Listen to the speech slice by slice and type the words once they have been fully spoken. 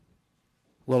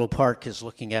Willow Park is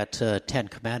looking at 10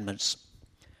 Commandments.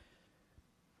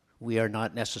 We are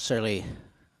not necessarily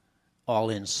all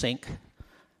in sync.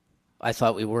 I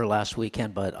thought we were last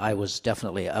weekend, but I was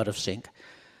definitely out of sync.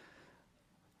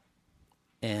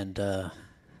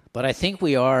 But I think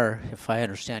we are, if I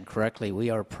understand correctly,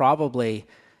 we are probably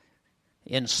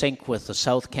in sync with the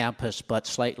South Campus, but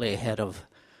slightly ahead of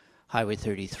Highway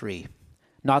 33.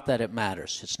 Not that it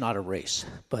matters. It's not a race.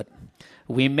 But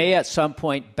we may at some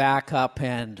point back up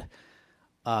and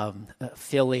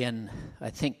fill in,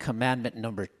 I think, commandment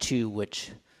number 2,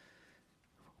 which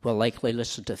we'll likely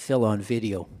listen to Phil on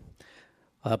video.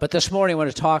 But this morning I want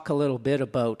to talk a little bit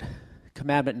about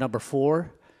commandment number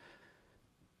 4,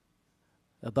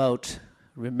 about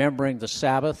remembering the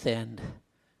Sabbath and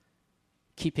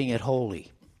keeping it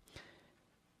holy.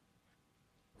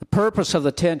 The purpose of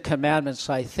the 10 Commandments,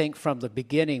 I think, from the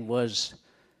beginning was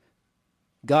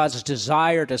God's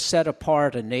desire to set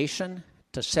apart a nation,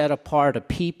 to set apart a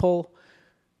people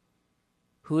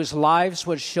whose lives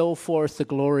would show forth the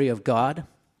glory of God,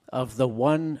 of the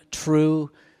one true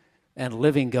and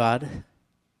living God.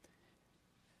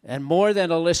 And more than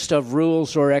a list of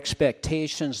rules or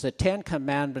expectations, the 10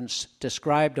 Commandments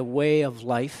described a way of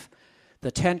life.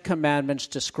 The 10 Commandments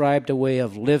described a way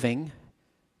of living.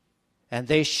 And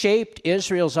they shaped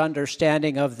Israel's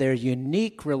understanding of their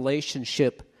unique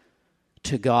relationship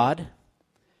to God.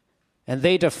 And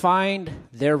they defined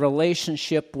their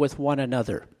relationship with one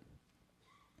another.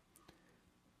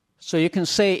 So you can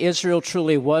say Israel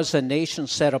truly was a nation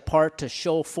set apart to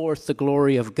show forth the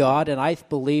glory of God. And I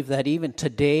believe that even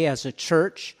today as a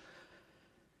church,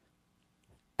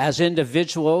 as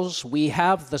individuals, we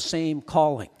have the same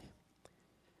calling.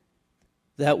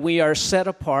 That we are set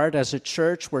apart as a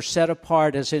church, we're set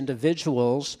apart as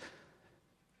individuals,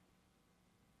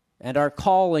 and our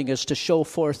calling is to show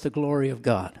forth the glory of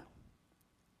God.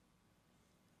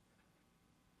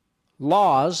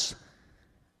 Laws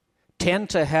tend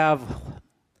to have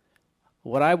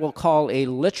what I will call a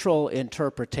literal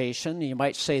interpretation. You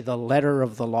might say the letter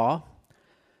of the law.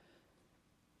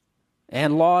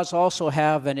 And laws also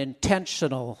have an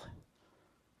intentional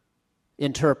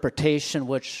interpretation,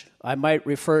 which I might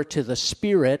refer to the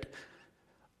spirit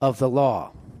of the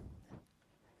law.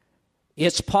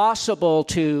 It's possible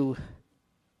to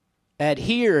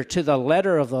adhere to the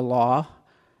letter of the law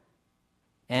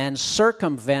and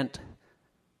circumvent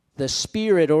the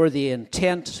spirit or the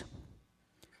intent.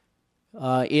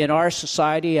 In our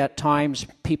society, at times,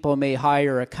 people may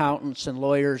hire accountants and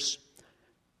lawyers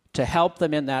to help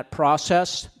them in that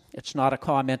process. It's not a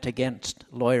comment against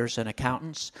lawyers and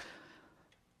accountants.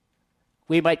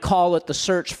 We might call it the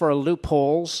search for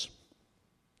loopholes,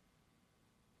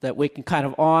 that we can kind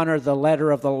of honor the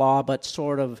letter of the law but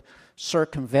sort of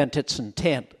circumvent its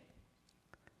intent.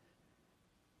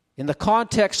 In the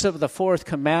context of the 4th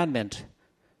commandment,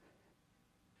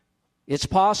 it's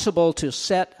possible to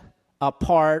set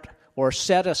apart or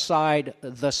set aside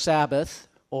the Sabbath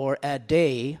or a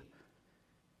day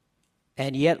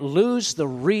and yet lose the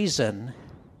reason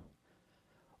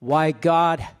why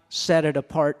God set it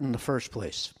apart in the first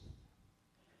place.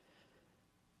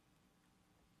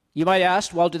 You might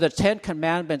ask, well, do the 10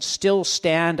 Commandments still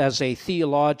stand as a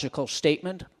theological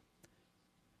statement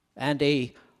and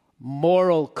a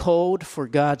moral code for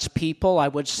God's people? I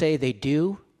would say they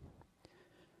do.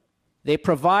 They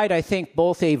provide, I think,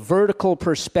 both a vertical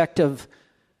perspective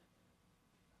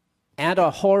and a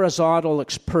horizontal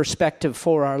perspective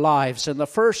for our lives. And the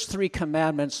first 3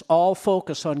 commandments all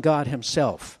focus on God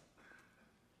Himself.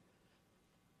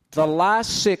 The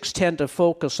last 6 tend to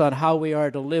focus on how we are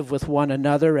to live with one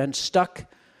another, and stuck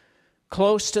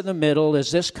close to the middle is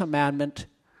this commandment,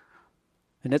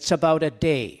 and it's about a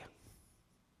day.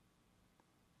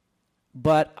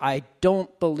 But I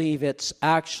don't believe it's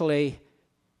actually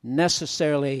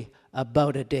necessarily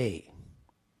about a day.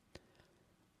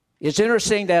 It's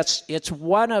interesting that it's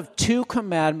one of 2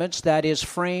 commandments that is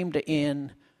framed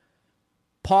in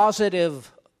positive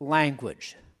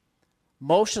language.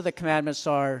 Most of the commandments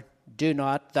are, do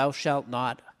not, thou shalt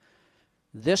not.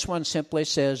 This one simply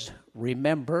says,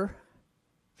 remember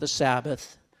the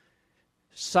Sabbath.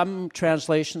 Some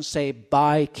translations say,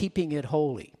 by keeping it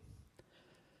holy.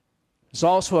 There's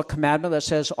also a commandment that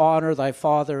says, honor thy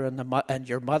father and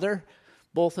your mother.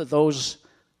 Both of those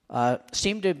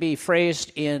seem to be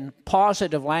phrased in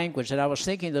positive language. And I was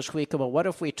thinking this week about what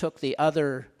if we took the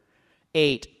other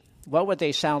 8? What would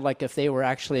they sound like if they were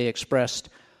actually expressed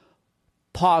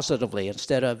positively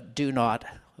instead of do not,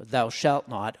 thou shalt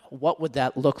not? What would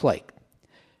that look like?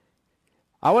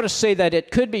 I want to say that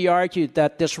it could be argued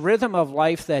that this rhythm of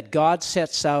life that God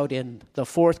sets out in the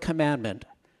 4th commandment,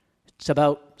 it's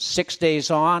about 6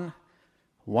 days on,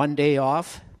 1 day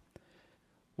off,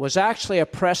 was actually a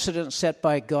precedent set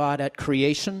by God at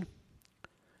creation.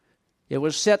 It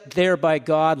was set there by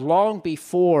God long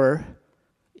before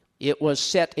it was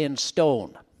set in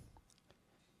stone.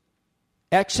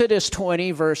 Exodus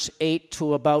 20, verse 8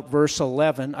 to about verse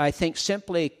 11, I think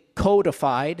simply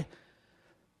codified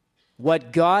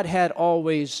what God had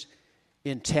always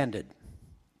intended.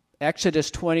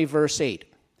 Exodus 20, verse 8,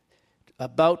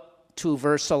 about to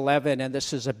verse 11, and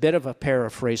this is a bit of a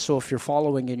paraphrase, so if you're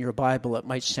following in your Bible, it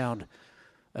might sound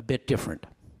a bit different.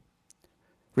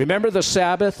 Remember the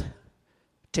Sabbath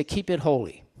to keep it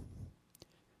holy.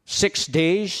 6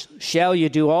 days shall you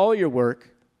do all your work,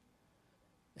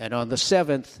 and on the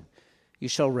seventh you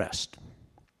shall rest.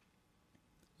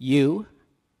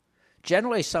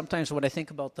 Generally, sometimes when I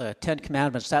think about the Ten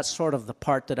Commandments, that's sort of the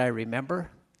part that I remember.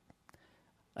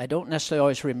 I don't necessarily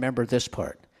always remember this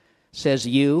part. It says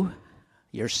you,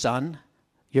 your son,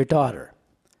 your daughter,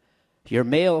 your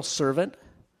male servant,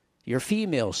 your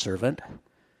female servant,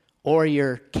 or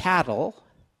your cattle.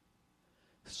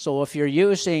 So if you're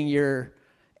using your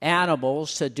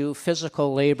animals to do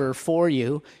physical labor for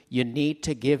you, you need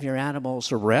to give your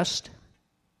animals a rest.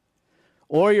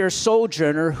 Or your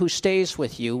sojourner who stays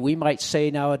with you, we might say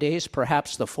nowadays,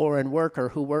 perhaps the foreign worker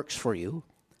who works for you,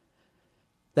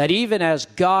 that even as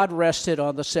God rested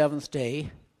on the seventh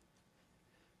day,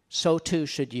 so too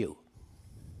should you.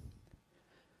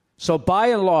 So by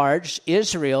and large,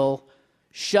 Israel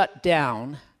shut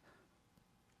down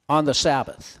on the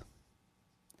Sabbath.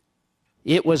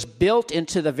 It was built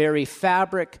into the very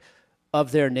fabric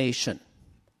of their nation.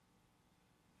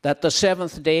 That the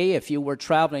seventh day, if you were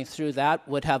traveling through that,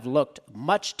 would have looked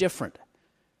much different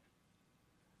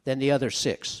than the other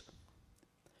 6.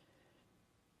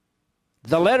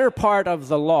 The latter part of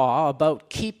the law about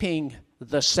keeping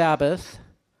the Sabbath,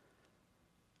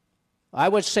 I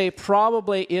would say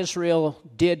probably Israel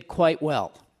did quite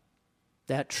well.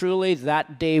 That truly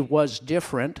that day was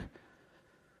different.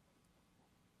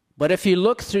 But if you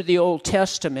look through the Old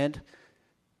Testament,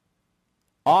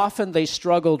 often they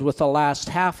struggled with the last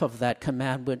half of that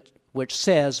commandment, which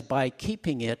says, by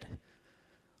keeping it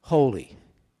holy.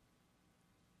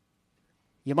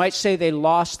 You might say they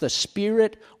lost the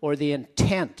spirit or the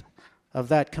intent of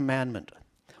that commandment.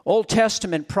 Old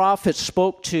Testament prophets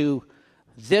spoke to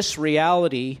this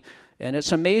reality, and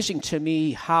it's amazing to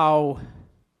me how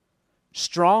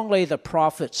strongly the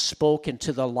prophets spoke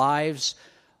into the lives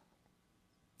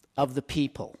of the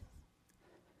people.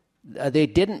 They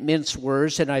didn't mince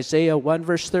words. In Isaiah 1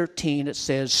 verse 13 it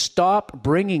says, "Stop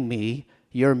bringing me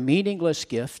your meaningless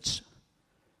gifts.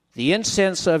 The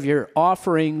incense of your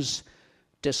offerings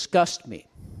disgust me.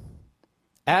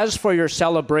 As for your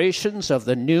celebrations of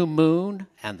the new moon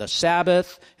and the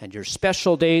Sabbath and your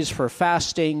special days for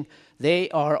fasting, they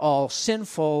are all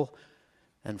sinful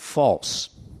and false.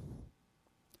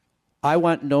 I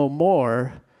want no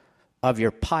more of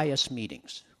your pious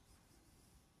meetings."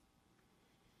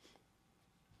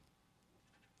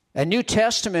 A New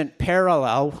Testament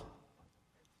parallel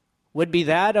would be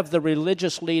that of the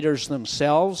religious leaders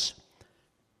themselves.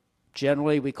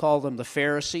 Generally, we call them the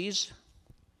Pharisees.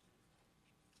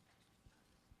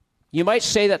 You might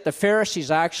say that the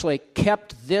Pharisees actually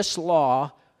kept this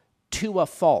law to a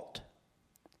fault.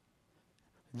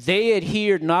 They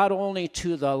adhered not only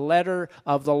to the letter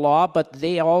of the law, but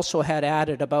they also had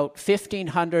added about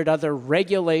 1,500 other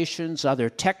regulations, other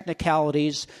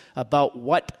technicalities about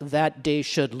what that day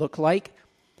should look like.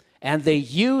 And they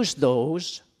used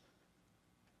those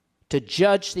to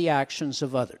judge the actions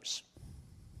of others.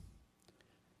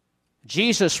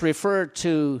 Jesus referred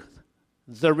to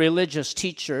the religious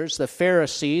teachers, the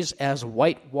Pharisees, as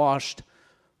whitewashed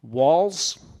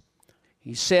walls.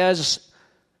 He says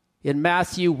in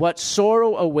Matthew, "What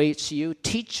sorrow awaits you,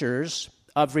 teachers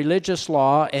of religious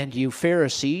law, and you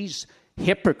Pharisees,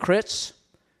 hypocrites!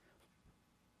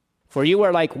 For you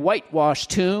are like whitewashed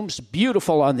tombs,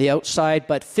 beautiful on the outside,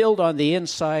 but filled on the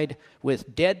inside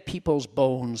with dead people's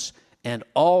bones and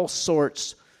all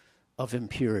sorts of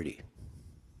impurity."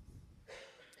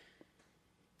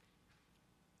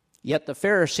 Yet the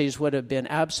Pharisees would have been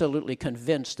absolutely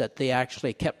convinced that they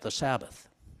actually kept the Sabbath.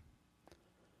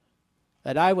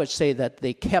 And I would say that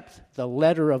they kept the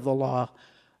letter of the law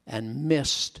and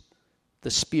missed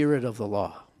the spirit of the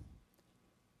law.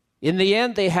 In the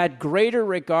end, they had greater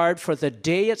regard for the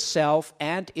day itself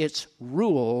and its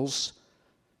rules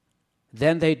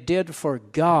than they did for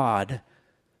God,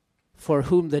 for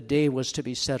whom the day was to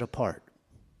be set apart.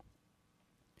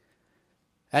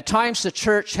 At times, the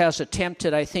church has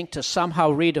attempted, I think, to somehow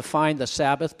redefine the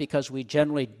Sabbath because we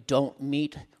generally don't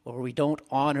meet or we don't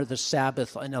honor the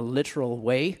Sabbath in a literal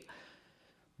way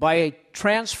by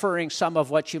transferring some of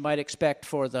what you might expect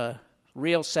for the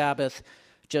real Sabbath,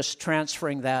 just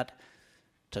transferring that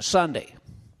to Sunday.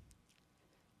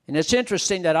 And it's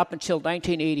interesting that up until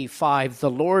 1985, the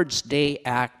Lord's Day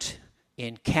Act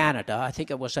in Canada, I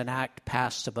think it was an act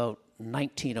passed about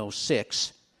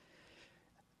 1906,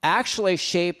 actually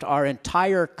shaped our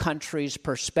entire country's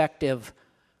perspective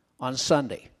on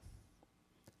Sunday.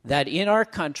 That in our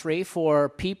country, for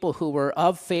people who were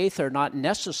of faith or not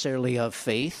necessarily of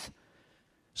faith,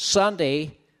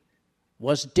 Sunday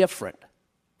was different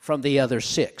from the other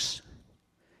 6.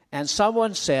 And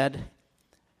someone said,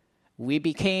 we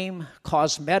became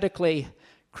cosmetically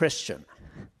Christian.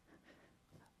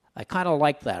 I kind of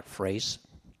like that phrase.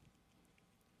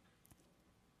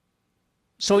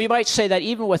 So you might say that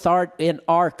even in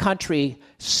our country,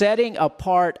 setting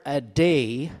apart a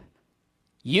day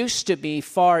used to be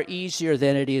far easier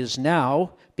than it is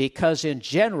now, because in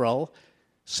general,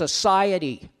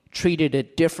 society treated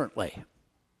it differently.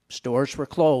 Stores were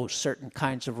closed. Certain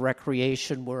kinds of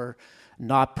recreation were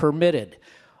not permitted.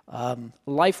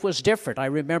 Life was different. I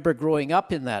remember growing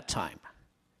up in that time.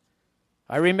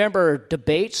 I remember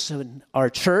debates in our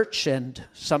church and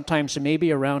sometimes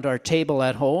maybe around our table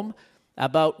at home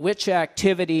about which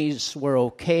activities were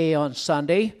okay on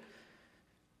Sunday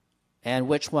and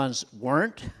which ones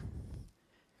weren't.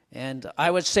 And I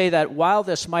would say that while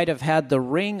this might have had the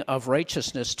ring of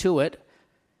righteousness to it,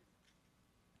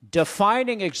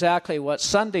 defining exactly what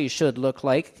Sunday should look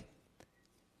like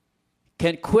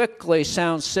can quickly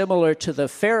sound similar to the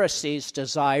Pharisees'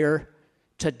 desire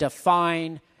to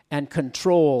define and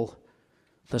control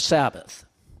the Sabbath.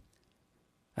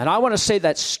 And I want to say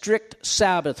that strict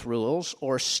Sabbath rules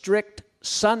or strict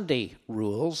Sunday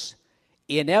rules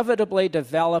inevitably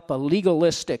develop a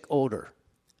legalistic odor.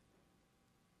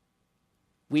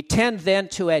 We tend then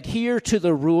to adhere to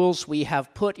the rules we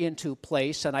have put into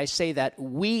place, and I say that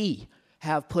we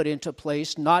have put into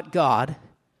place, not God,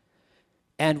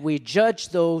 and we judge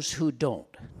those who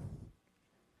don't.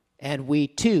 And we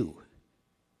too,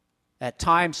 at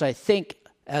times I think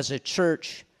as a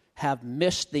church, have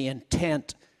missed the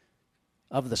intent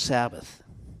of the Sabbath.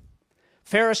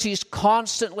 Pharisees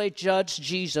constantly judged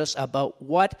Jesus about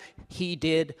what he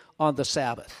did on the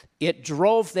Sabbath. It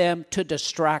drove them to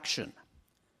distraction.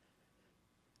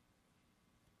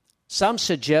 Some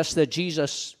suggest that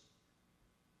Jesus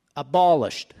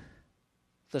abolished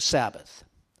the Sabbath.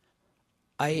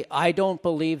 I don't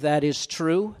believe that is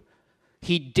true.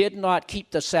 He did not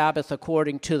keep the Sabbath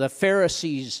according to the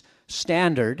Pharisees'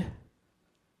 standard.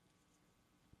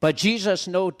 But Jesus,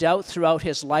 no doubt, throughout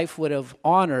his life would have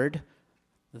honored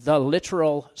the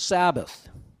literal Sabbath.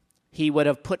 He would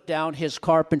have put down his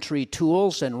carpentry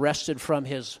tools and rested from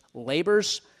his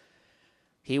labors.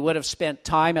 He would have spent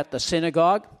time at the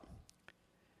synagogue.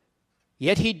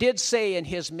 Yet he did say in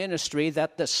his ministry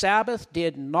that the Sabbath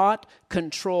did not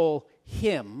control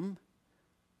him,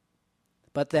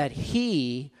 but that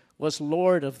he was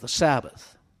Lord of the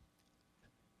Sabbath.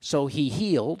 So he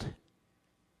healed,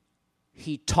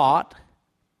 he taught,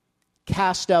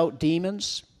 cast out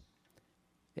demons,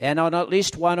 and on at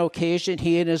least one occasion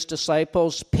he and his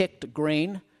disciples picked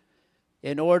grain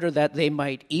in order that they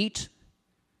might eat.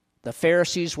 The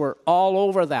Pharisees were all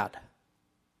over that.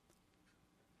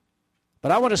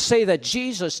 But I want to say that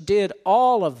Jesus did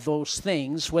all of those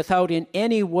things without in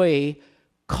any way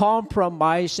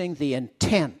compromising the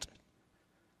intent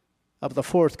of the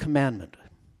fourth commandment.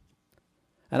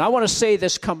 And I want to say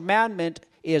this commandment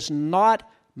is not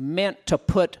meant to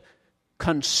put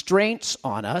constraints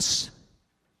on us.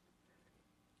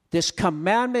 This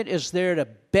commandment is there to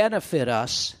benefit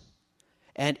us,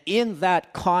 and in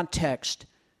that context,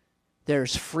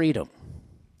 there's freedom.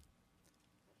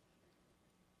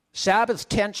 Sabbath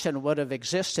tension would have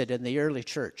existed in the early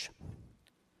church.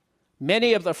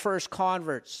 Many of the first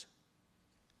converts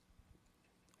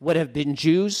would have been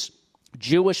Jews,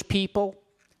 Jewish people,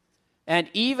 and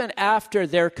even after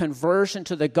their conversion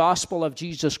to the gospel of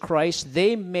Jesus Christ,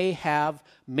 they may have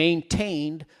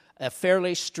maintained a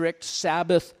fairly strict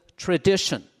Sabbath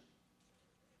tradition.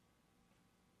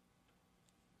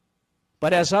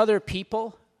 But as other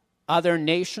people, other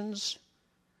nations,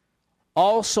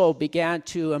 also began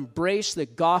to embrace the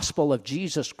gospel of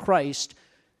Jesus Christ,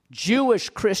 Jewish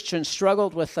Christians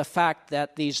struggled with the fact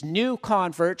that these new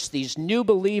converts, these new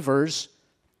believers,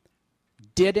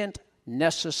 didn't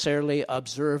necessarily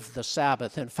observe the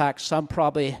Sabbath. In fact, some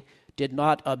probably did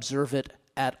not observe it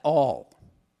at all.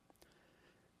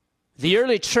 The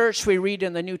early church, we read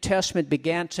in the New Testament,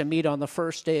 began to meet on the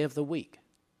first day of the week,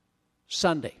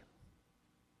 Sunday.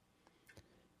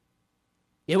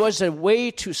 It was a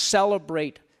way to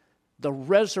celebrate the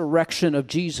resurrection of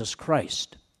Jesus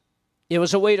Christ. It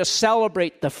was a way to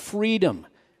celebrate the freedom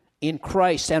in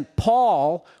Christ. And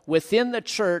Paul, within the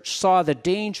church, saw the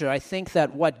danger, I think,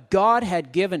 that what God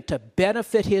had given to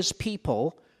benefit his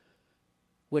people,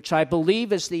 which I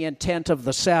believe is the intent of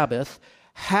the Sabbath,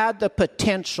 had the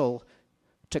potential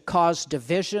to cause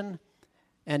division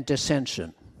and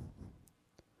dissension.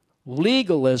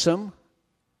 Legalism,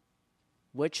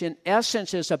 which in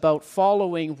essence is about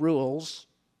following rules,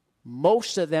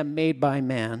 most of them made by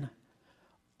man,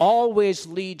 always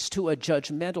leads to a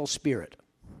judgmental spirit.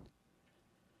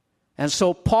 And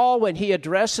so Paul, when he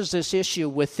addresses this issue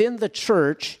within the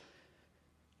church,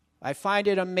 I find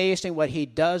it amazing what he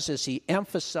does is he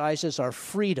emphasizes our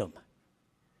freedom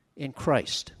in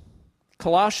Christ.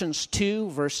 Colossians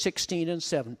 2, verse 16 and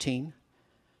 17.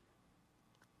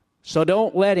 So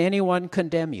don't let anyone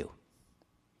condemn you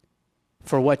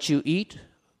for what you eat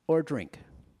or drink,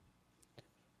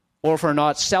 or for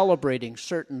not celebrating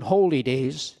certain holy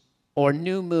days or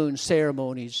new moon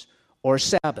ceremonies or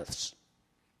Sabbaths.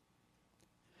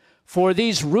 For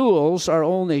these rules are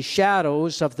only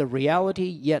shadows of the reality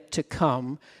yet to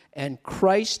come, and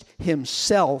Christ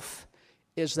himself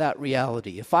is that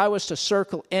reality. If I was to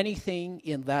circle anything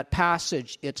in that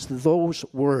passage, it's those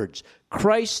words.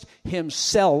 Christ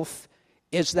himself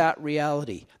is that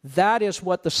reality. That is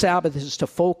what the Sabbath is to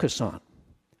focus on.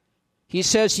 He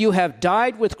says, you have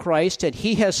died with Christ, and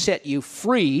he has set you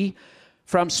free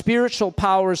from spiritual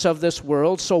powers of this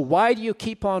world. So why do you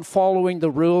keep on following the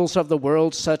rules of the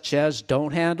world, such as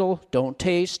don't handle, don't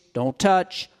taste, don't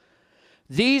touch?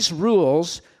 These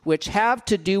rules, which have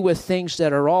to do with things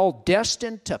that are all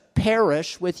destined to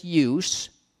perish with use,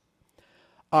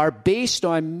 are based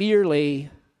on merely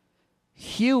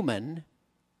human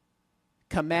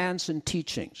commands and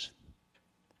teachings.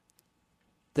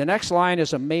 The next line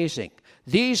is amazing.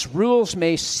 These rules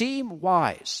may seem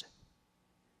wise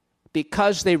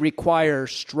because they require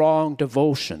strong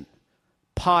devotion,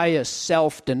 pious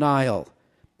self-denial,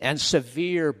 and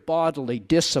severe bodily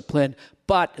discipline,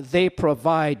 but they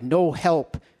provide no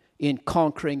help in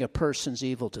conquering a person's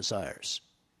evil desires.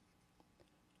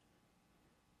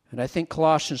 And I think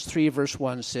Colossians 3 verse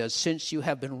 1 says, since you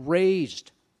have been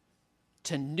raised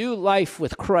to new life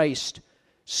with Christ,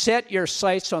 set your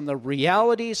sights on the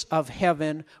realities of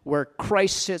heaven where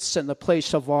Christ sits in the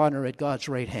place of honor at God's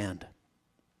right hand.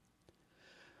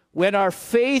 When our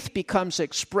faith becomes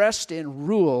expressed in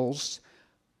rules,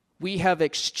 we have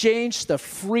exchanged the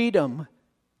freedom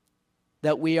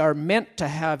that we are meant to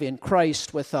have in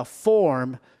Christ with a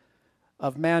form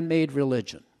of man-made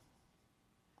religion.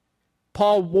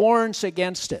 Paul warns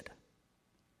against it.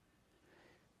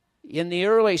 In the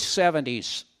early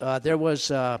 70s, there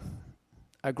was a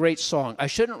great song. I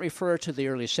shouldn't refer to the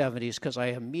early 70s because I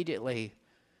immediately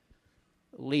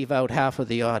leave out half of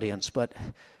the audience, but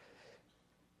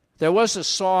there was a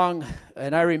song,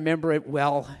 and I remember it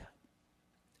well.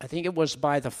 I think it was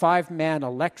by the Five-Man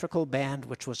Electrical Band,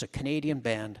 which was a Canadian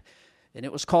band, and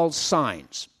it was called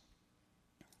Signs.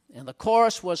 And the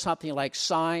chorus was something like,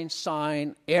 sign,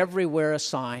 sign, everywhere a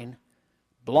sign,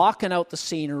 blocking out the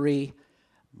scenery,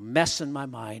 messing my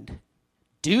mind.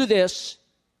 Do this,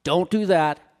 don't do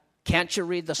that, can't you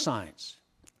read the signs?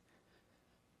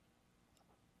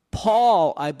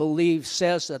 Paul, I believe,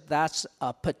 says that that's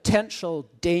a potential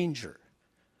danger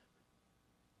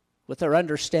with our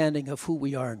understanding of who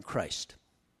we are in Christ.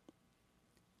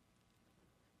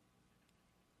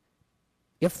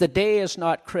 If the day is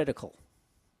not critical,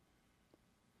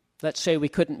 let's say we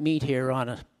couldn't meet here on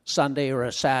a Sunday or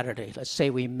a Saturday. Let's say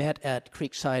we met at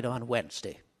Creekside on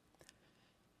Wednesday.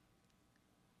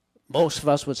 Most of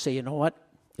us would say, you know what?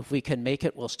 If we can make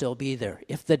it, we'll still be there.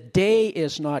 If the day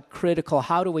is not critical,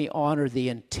 how do we honor the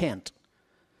intent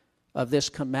of this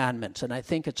commandment? And I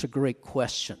think it's a great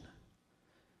question.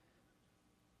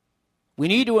 We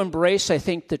need to embrace, I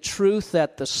think, the truth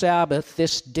that the Sabbath,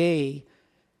 this day,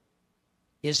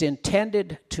 is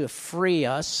intended to free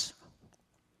us,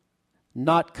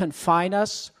 not confine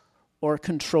us or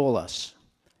control us.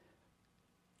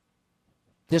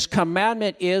 This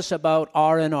commandment is about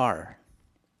R&R.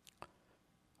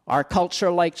 Our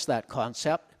culture likes that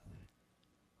concept.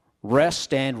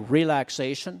 Rest and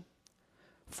relaxation.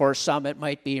 For some, it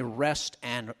might be rest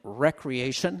and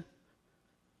recreation.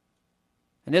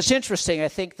 And it's interesting, I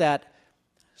think, that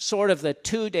sort of the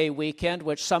 2-day weekend,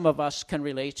 which some of us can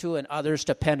relate to, and others,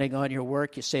 depending on your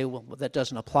work, you say, well, that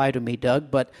doesn't apply to me,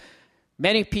 Doug. But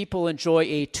many people enjoy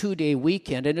a 2-day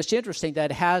weekend, and it's interesting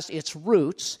that it has its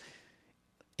roots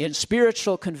in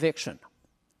spiritual conviction.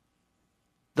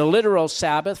 The literal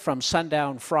Sabbath from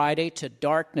sundown Friday to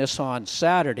darkness on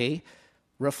Saturday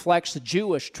reflects the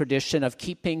Jewish tradition of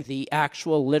keeping the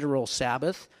actual literal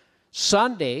Sabbath.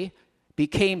 Sunday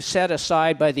became set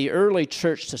aside by the early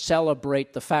church to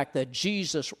celebrate the fact that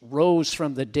Jesus rose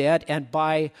from the dead, and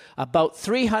by about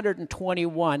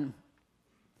 321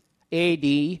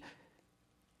 AD,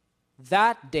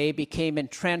 that day became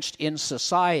entrenched in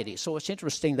society. So it's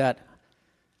interesting that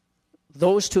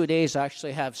those 2 days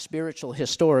actually have spiritual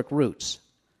historic roots.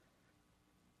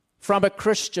 From a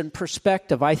Christian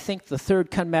perspective, I think the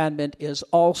third commandment is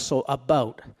also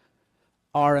about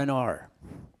R&R.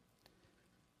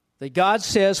 That God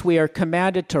says we are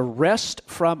commanded to rest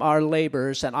from our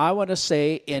labors, and I want to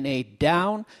say in a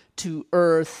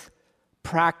down-to-earth,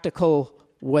 practical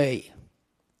way.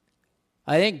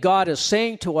 I think God is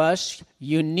saying to us,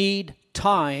 you need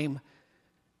time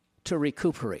to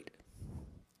recuperate.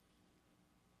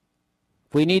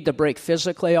 We need the break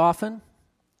physically often,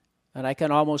 and I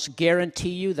can almost guarantee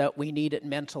you that we need it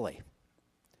mentally.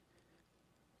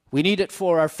 We need it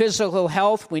for our physical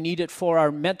health, we need it for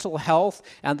our mental health,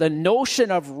 and the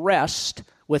notion of rest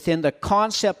within the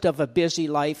concept of a busy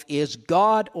life is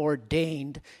God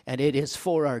ordained, and it is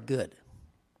for our good.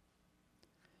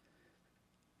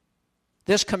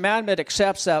 This commandment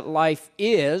accepts that life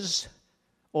is,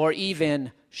 or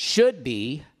even should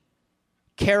be,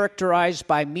 characterized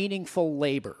by meaningful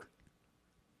labor.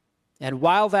 And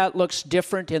while that looks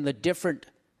different in the different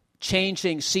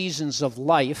changing seasons of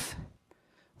life,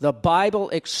 the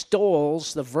Bible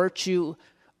extols the virtue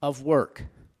of work.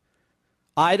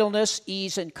 Idleness,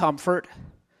 ease, and comfort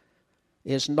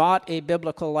is not a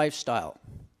biblical lifestyle.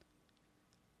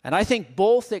 And I think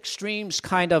both extremes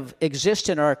kind of exist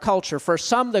in our culture. For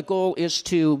some, the goal is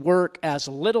to work as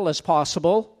little as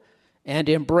possible and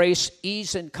embrace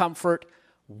ease and comfort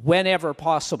whenever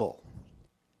possible.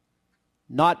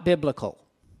 Not biblical.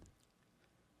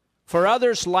 For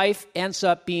others, life ends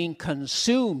up being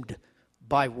consumed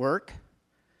by work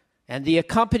and the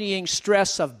accompanying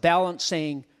stress of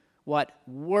balancing what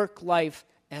work life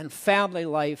and family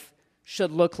life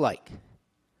should look like.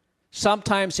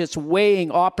 Sometimes it's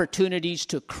weighing opportunities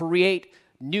to create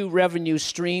new revenue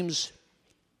streams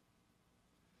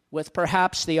with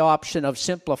perhaps the option of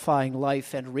simplifying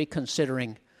life and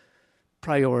reconsidering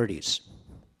priorities.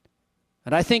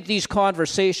 And I think these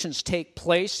conversations take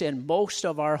place in most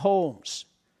of our homes,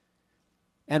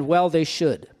 and well, they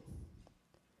should.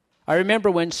 I remember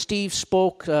when Steve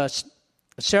spoke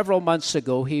several months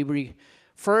ago, he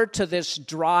referred to this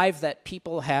drive that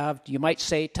people have, you might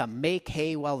say, to make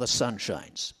hay while the sun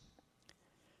shines.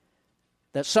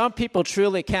 That some people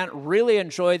truly can't really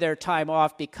enjoy their time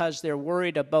off because they're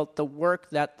worried about the work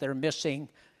that they're missing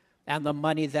and the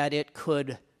money that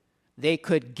they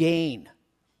could gain.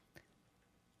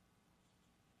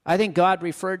 I think God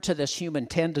referred to this human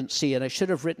tendency, and I should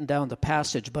have written down the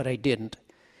passage, but I didn't.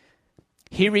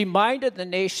 He reminded the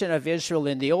nation of Israel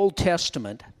in the Old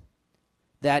Testament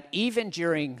that even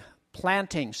during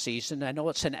planting season, I know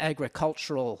it's an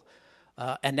agricultural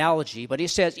analogy, but he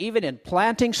says even in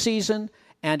planting season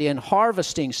and in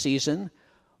harvesting season,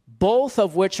 both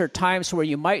of which are times where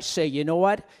you might say, you know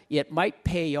what, it might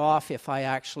pay off if I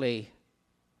actually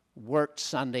worked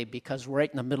Sunday because we're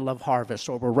right in the middle of harvest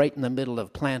or we're right in the middle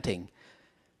of planting.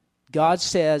 God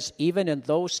says even in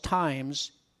those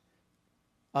times,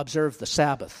 observe the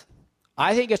Sabbath.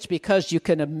 I think it's because you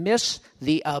can miss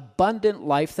the abundant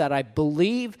life that I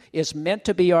believe is meant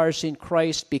to be ours in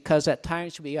Christ, because at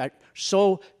times we are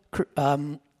so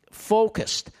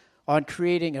focused on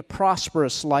creating a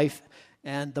prosperous life,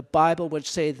 and the Bible would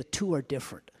say the two are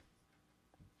different.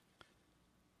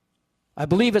 I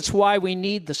believe it's why we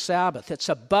need the Sabbath. It's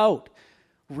about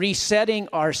resetting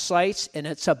our sights, and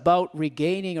it's about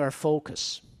regaining our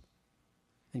focus.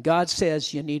 And God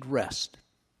says you need rest.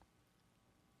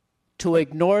 To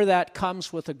ignore that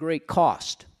comes with a great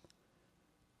cost.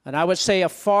 And I would say a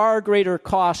far greater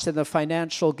cost than the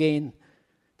financial gain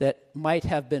that might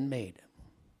have been made.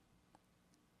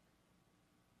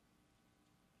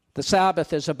 The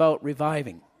Sabbath is about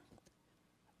reviving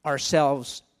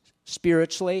ourselves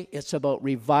spiritually. It's about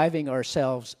reviving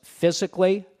ourselves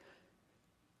physically.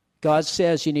 God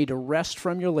says you need to rest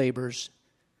from your labors.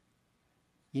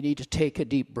 You need to take a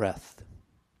deep breath.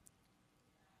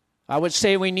 I would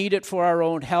say we need it for our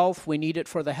own health. We need it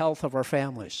for the health of our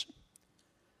families.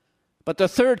 But the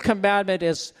third commandment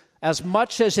is, as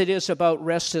much as it is about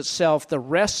rest itself, the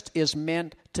rest is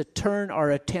meant to turn our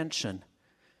attention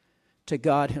to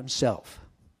God Himself.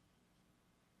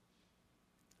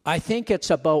 I think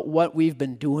it's about what we've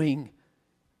been doing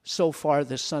so far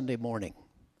this Sunday morning.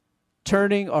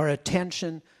 Turning our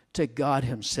attention to God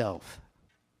himself.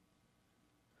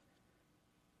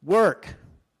 Work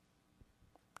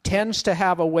tends to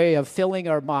have a way of filling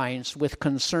our minds with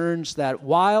concerns that,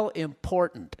 while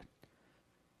important,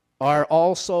 are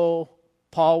also,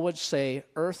 Paul would say,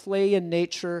 earthly in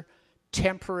nature,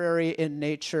 temporary in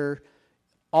nature.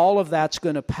 All of that's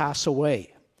going to pass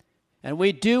away. And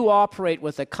we do operate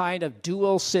with a kind of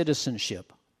dual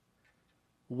citizenship.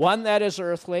 One that is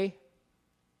earthly,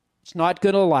 it's not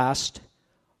going to last.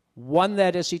 One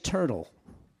that is eternal.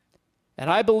 And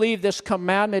I believe this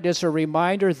commandment is a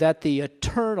reminder that the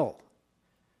eternal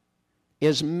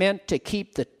is meant to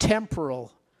keep the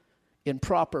temporal in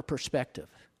proper perspective.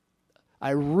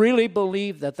 I really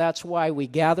believe that that's why we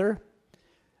gather,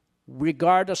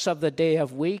 regardless of the day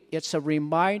of week. It's a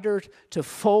reminder to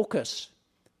focus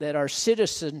that our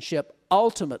citizenship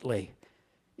ultimately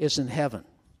is in heaven.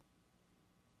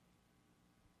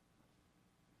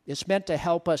 It's meant to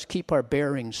help us keep our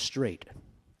bearings straight.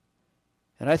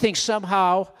 And I think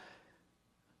somehow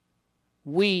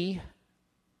we,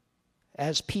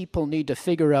 as people, need to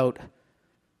figure out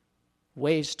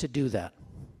ways to do that.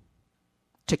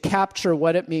 To capture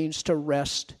what it means to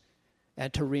rest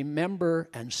and to remember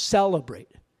and celebrate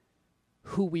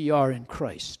who we are in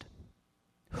Christ.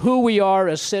 Who we are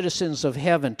as citizens of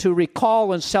heaven. To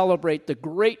recall and celebrate the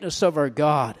greatness of our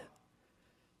God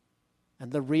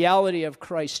and the reality of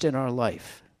Christ in our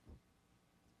life.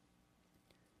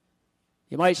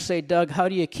 You might say, Doug, how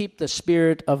do you keep the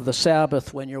spirit of the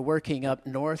Sabbath when you're working up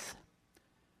north?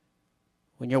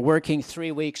 When you're working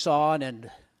 3 weeks on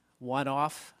and 1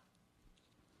 off?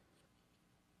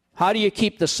 How do you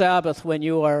keep the Sabbath when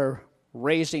you are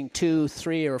raising 2,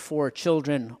 3, or 4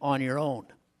 children on your own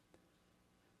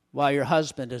while your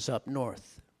husband is up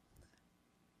north?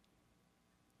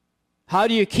 How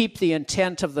do you keep the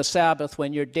intent of the Sabbath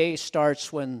when your day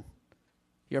starts when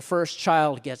your first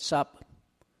child gets up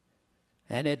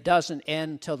and it doesn't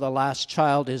end till the last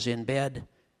child is in bed?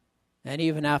 And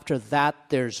even after that,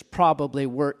 there's probably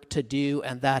work to do,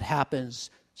 and that happens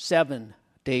 7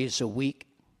 days a week.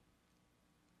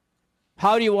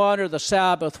 How do you honor the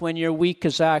Sabbath when your week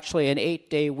is actually an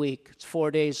 8-day week? It's 4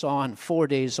 days on, 4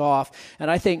 days off. And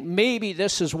I think maybe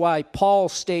this is why Paul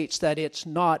states that it's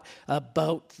not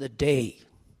about the day.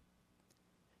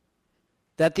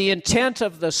 That the intent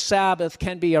of the Sabbath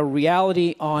can be a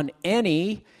reality on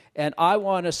any, and I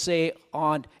want to say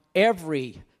on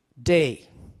every day.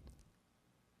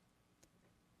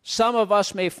 Some of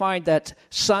us may find that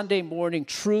Sunday morning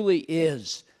truly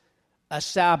is a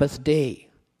Sabbath day.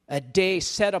 A day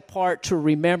set apart to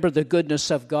remember the goodness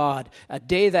of God. A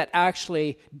day that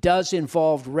actually does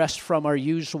involve rest from our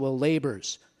usual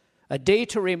labors. A day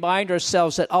to remind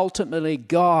ourselves that ultimately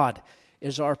God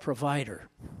is our provider.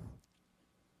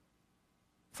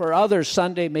 For others,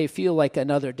 Sunday may feel like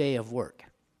another day of work.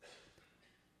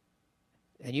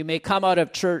 And you may come out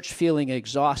of church feeling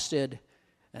exhausted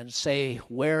and say,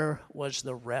 where was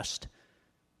the rest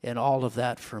in all of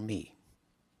that for me?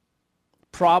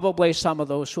 Probably some of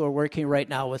those who are working right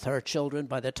now with our children,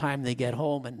 by the time they get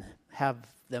home and have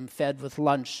them fed with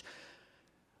lunch,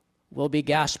 will be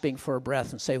gasping for a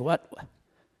breath and say, what?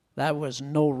 That was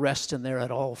no rest in there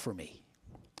at all for me.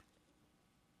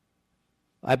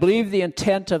 I believe the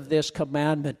intent of this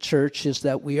commandment, church, is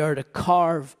that we are to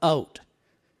carve out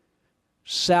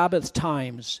Sabbath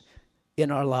times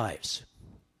in our lives.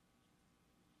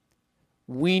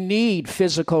 We need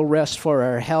physical rest for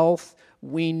our health.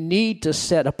 We need to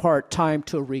set apart time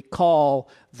to recall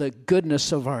the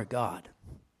goodness of our God.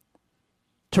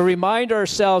 To remind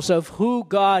ourselves of who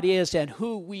God is and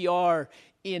who we are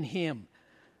in Him.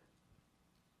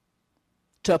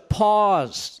 To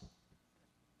pause.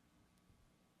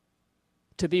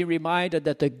 To be reminded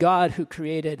that the God who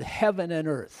created heaven and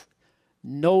earth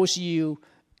knows you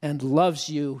and loves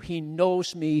you. He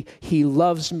knows me. He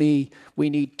loves me. We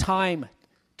need time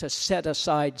to set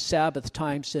aside Sabbath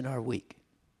times in our week.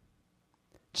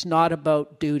 It's not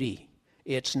about duty.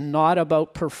 It's not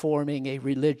about performing a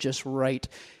religious rite.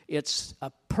 It's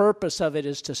a purpose of it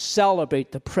is to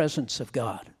celebrate the presence of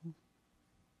God.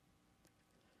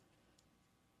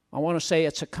 I want to say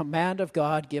it's a command of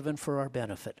God given for our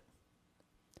benefit.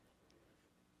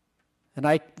 And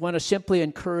I want to simply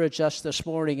encourage us this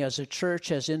morning as a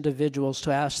church, as individuals,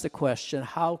 to ask the question,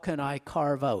 how can I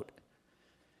carve out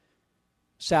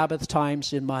Sabbath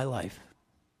times in my life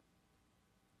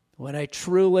when I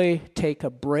truly take a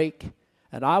break,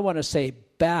 and I want to say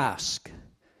bask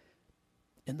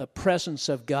in the presence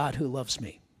of God who loves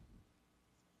me?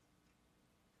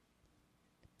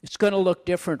 It's going to look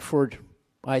different for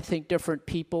I think different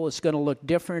people, it's going to look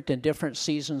different in different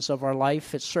seasons of our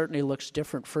life. It certainly looks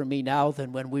different for me now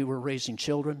than when we were raising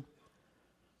children.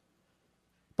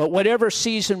 But whatever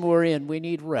season we're in, we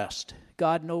need rest.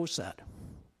 God knows that.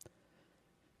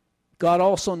 God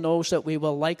also knows that we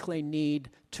will likely need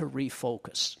to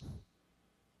refocus.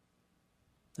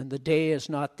 And the day is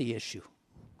not the issue.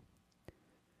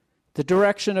 The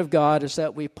direction of God is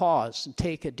that we pause and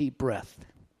take a deep breath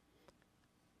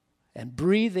and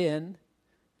breathe in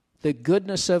the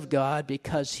goodness of God,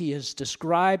 because He is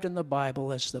described in the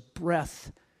Bible as the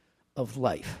breath of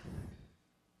life.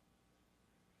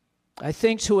 I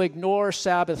think to ignore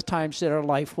Sabbath times in our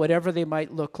life, whatever they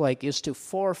might look like, is to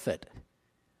forfeit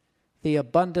the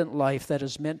abundant life that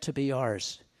is meant to be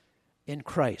ours in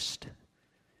Christ.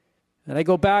 And I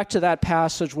go back to that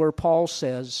passage where Paul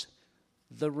says,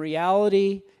 the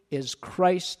reality is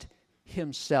Christ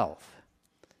Himself.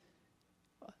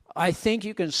 I think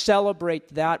you can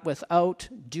celebrate that without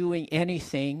doing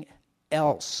anything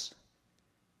else.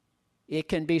 It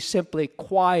can be simply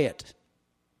quiet.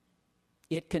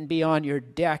 It can be on your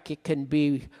deck. It can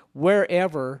be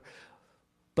wherever.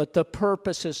 But the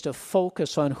purpose is to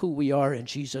focus on who we are in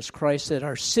Jesus Christ, that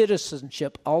our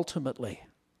citizenship ultimately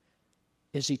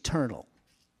is eternal.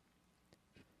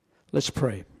 Let's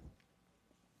pray.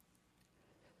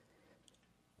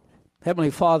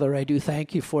 Heavenly Father, I do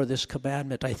thank You for this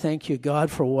commandment. I thank You, God,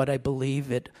 for what I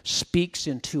believe it speaks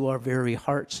into our very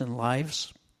hearts and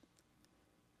lives.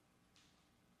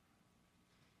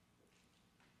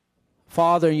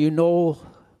 Father, You know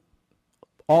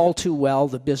all too well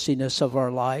the busyness of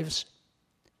our lives.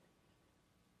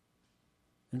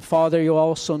 And Father, You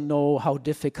also know how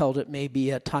difficult it may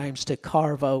be at times to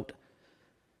carve out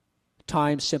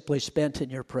time simply spent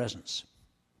in Your presence.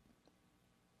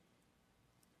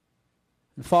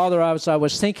 And Father, as I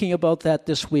was thinking about that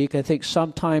this week, I think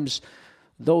sometimes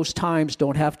those times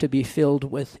don't have to be filled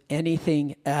with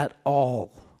anything at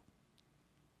all.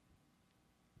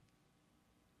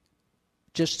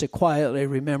 Just to quietly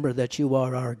remember that You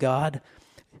are our God.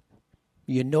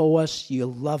 You know us. You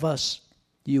love us.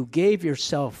 You gave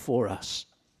Yourself for us.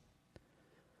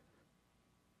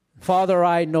 Father,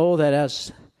 I know that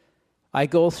as I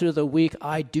go through the week,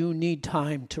 I do need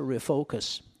time to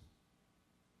refocus.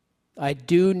 I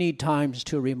do need times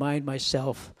to remind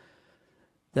myself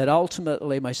that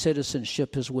ultimately my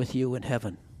citizenship is with You in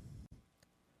heaven.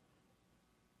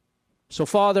 So,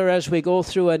 Father, as we go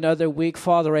through another week,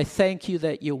 Father, I thank You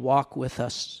that You walk with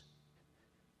us.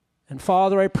 And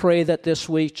Father, I pray that this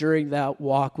week during that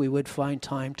walk we would find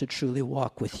time to truly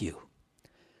walk with You,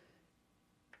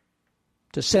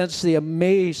 to sense the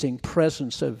amazing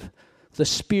presence of the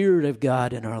Spirit of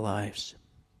God in our lives.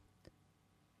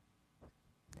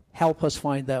 Help us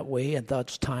find that way at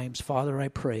those times, Father, I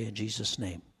pray in Jesus'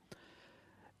 name.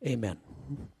 Amen.